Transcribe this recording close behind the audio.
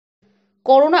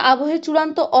Corona আবহে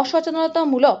চূড়ান্ত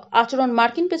অসচেতনতামূলক আচরণ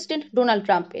মার্কিন প্রেসিডেন্ট ডোনাল্ড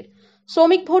ট্রাম্পের।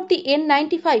 শ্রমিক ভর্তি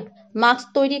N-95 মাস্ক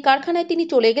তৈরি কারখানায় তিনি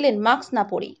চলে গেলেন মাস্ক না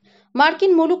পরেই।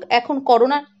 মার্কিন মুলুক এখন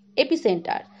করোনার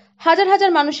এপিসেন্টার। হাজার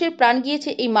হাজার মানুষের প্রাণ গিয়েছে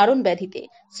এই মারণ ব্যাধিতে।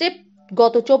 স্রেফ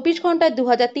গত 24 ঘন্টায়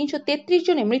 2333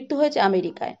 জনের মৃত্যু হয়েছে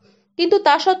আমেরিকায়। কিন্তু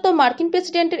তা সত্ত্বেও মার্কিন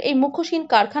প্রেসিডেন্টের এই মুখোশহীন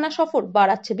কারখানা সফর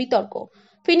বাড়াচ্ছে বিতর্ক।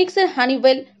 ফিনিক্সের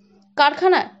হানিওয়েল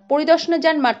কারখানা পরিদর্শনে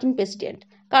যান মার্কিন প্রেসিডেন্ট।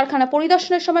 কারখানা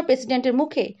পরিদর্শনের সময় প্রেসিডেন্টের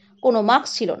মুখে কোনো মাস্ক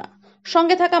ছিল না।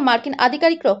 সঙ্গে থাকা মার্কিন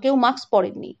আধিকারিকরাও কেউ মাস্ক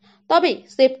পরেননি। তবে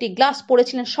সেফটি গ্লাস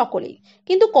পরেছিলেন সকলেই।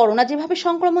 কিন্তু করোনা যেভাবে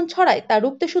সংক্রমণ ছড়ায় তা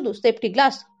রুখতে শুধু সেফটি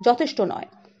গ্লাস যথেষ্ট নয়,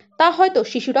 তা হয়তো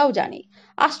শিশুরাও জানে।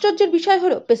 আশ্চর্যের বিষয়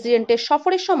হলো প্রেসিডেন্টের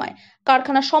সফরের সময়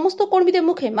কারখানার সমস্ত কর্মীদের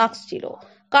মুখে মাস্ক ছিল।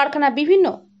 কারখানার বিভিন্ন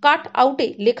কাট আউটে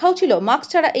লেখাও ছিল মাস্ক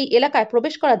ছাড়া এই এলাকায়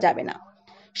প্রবেশ করা যাবে না।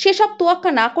 সেসব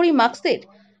তোয়াক্কা না করেই মাস্কের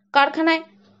কারখানায়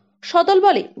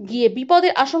সদলবলে গিয়ে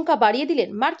বিপদের আশঙ্কা বাড়িয়ে দিলেন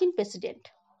মার্কিন প্রেসিডেন্ট।